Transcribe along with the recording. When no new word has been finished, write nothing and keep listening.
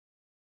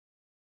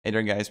Hey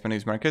there guys, my name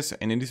is Marcus,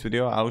 and in this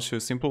video I'll show a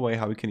simple way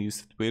how you can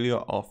use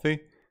Twillio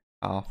Authy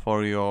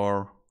for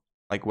your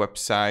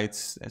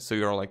websites, so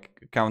your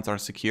accounts are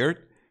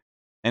secured.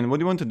 And what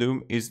you want to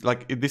do is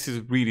this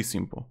is really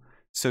simple.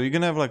 So you're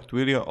gonna have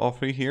Twillio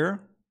Authy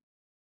here,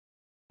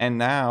 and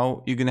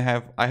now you're gonna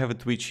have I have a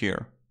Twitch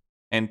here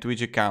and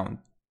Twitch account.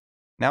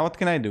 Now what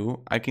can I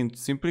do? I can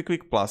simply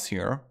click plus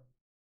here.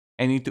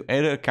 I need to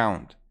add an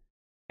account,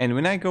 and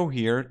when I go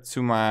here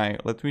to my,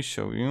 let me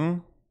show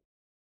you.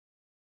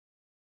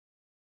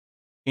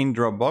 In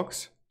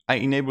Dropbox, I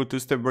enable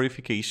two-step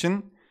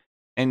verification,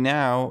 and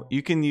now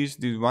you can use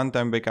these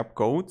one-time backup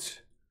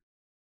codes.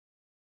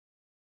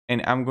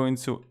 And I'm going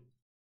to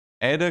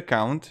add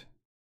account,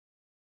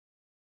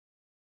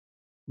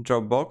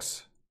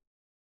 Dropbox,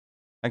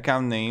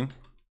 account name,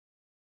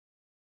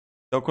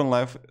 token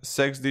left,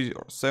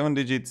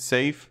 7-digit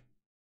safe,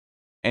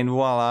 and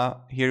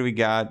voila, here we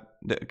got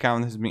the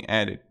account has been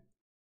added.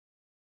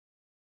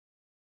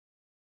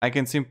 I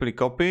can simply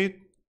copy it.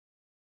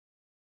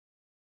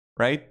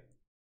 Right?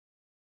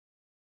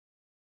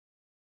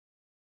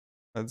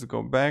 Let's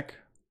go back.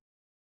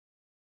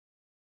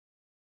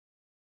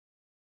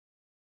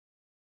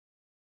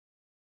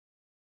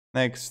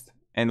 Next.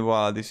 And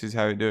voila, this is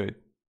how you do it.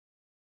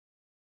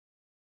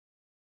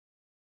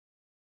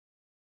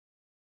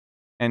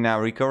 And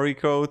now recovery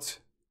codes.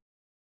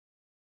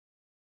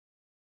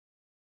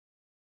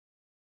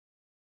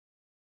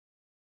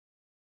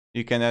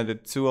 You can add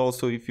it too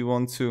also if you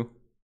want to.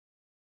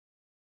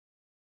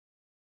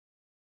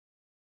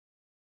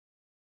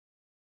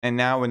 And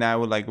now when I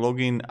would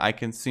log in, I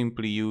can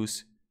simply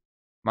use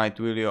my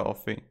Twillio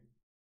Authy.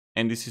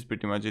 And this is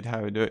pretty much it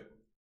how I do it.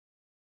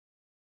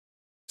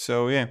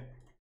 So yeah.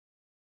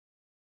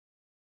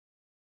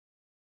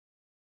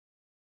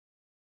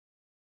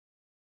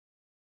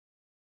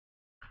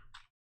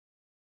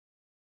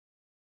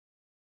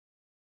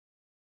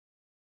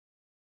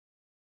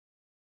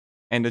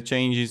 And the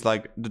change is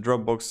the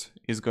Dropbox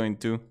is going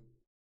to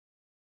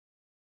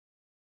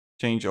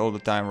change all the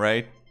time,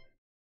 right?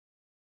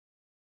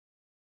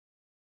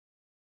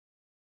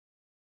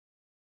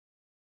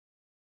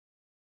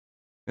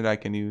 That I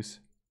can use.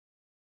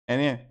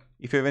 And yeah,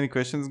 if you have any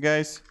questions,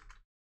 guys,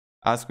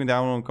 ask me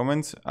down in the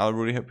comments. I'll be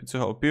really happy to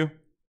help you.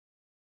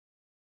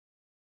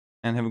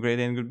 And have a great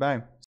day and goodbye.